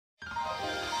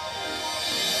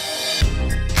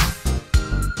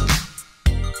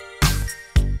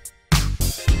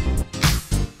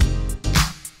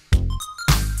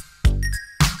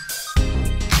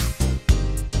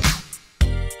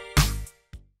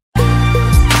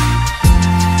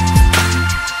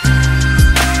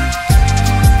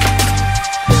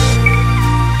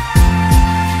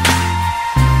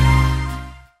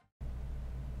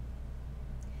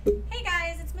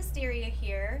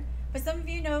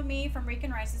know me from Rick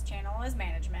and Rice's channel as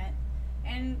management.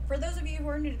 And for those of you who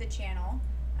are new to the channel,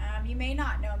 you may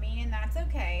not know me, and that's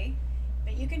okay.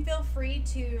 But you can feel free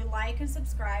to like and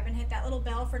subscribe and hit that little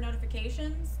bell for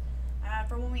notifications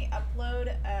for when we upload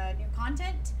new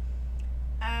content.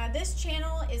 This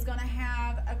channel is going to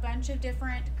have a bunch of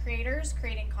different creators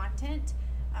creating content.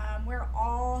 We're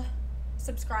all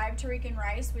subscribed to Rick and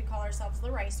Rice. We call ourselves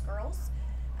the Rice Girls.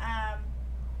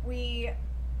 We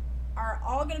are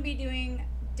all going to be doing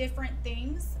different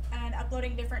things and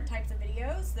uploading different types of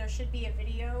videos. There should be a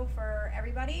video for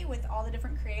everybody with all the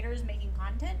different creators making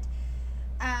content.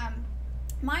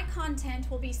 My content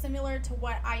will be similar to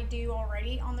what I do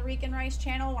already on the Rick and Rice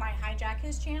channel when I hijack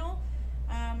his channel.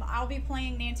 I'll be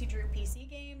playing Nancy Drew PC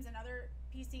games and other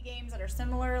PC games that are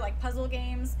similar, like puzzle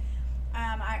games.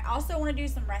 I also want to do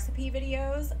some recipe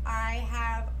videos. I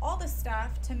have all the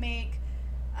stuff to make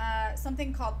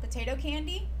something called potato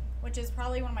candy, which is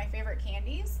probably one of my favorite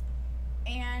candies.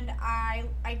 And I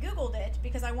Googled it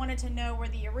because I wanted to know where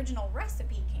the original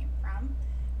recipe came from.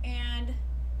 And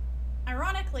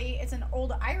ironically, it's an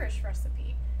old Irish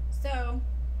recipe. So,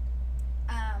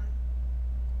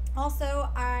 also,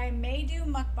 I may do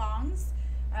mukbangs,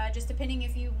 just depending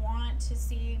if you want to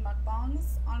see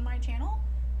mukbangs on my channel.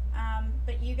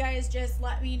 But you guys just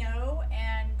let me know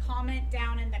and comment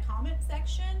down in the comment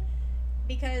section,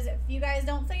 because if you guys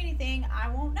don't say anything, I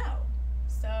won't know.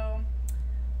 So,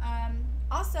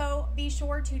 also be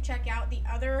sure to check out the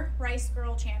other Rice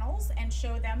Girl channels and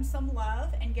show them some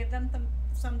love and give them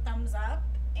some thumbs up,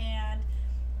 and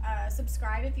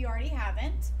subscribe if you already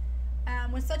haven't.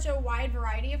 With such a wide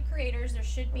variety of creators, there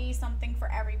should be something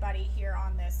for everybody here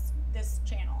on this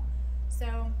channel.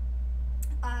 So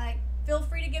feel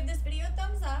free to give this video a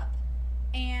thumbs up,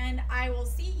 and I will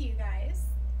see you guys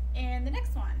in the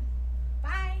next one.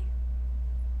 Bye!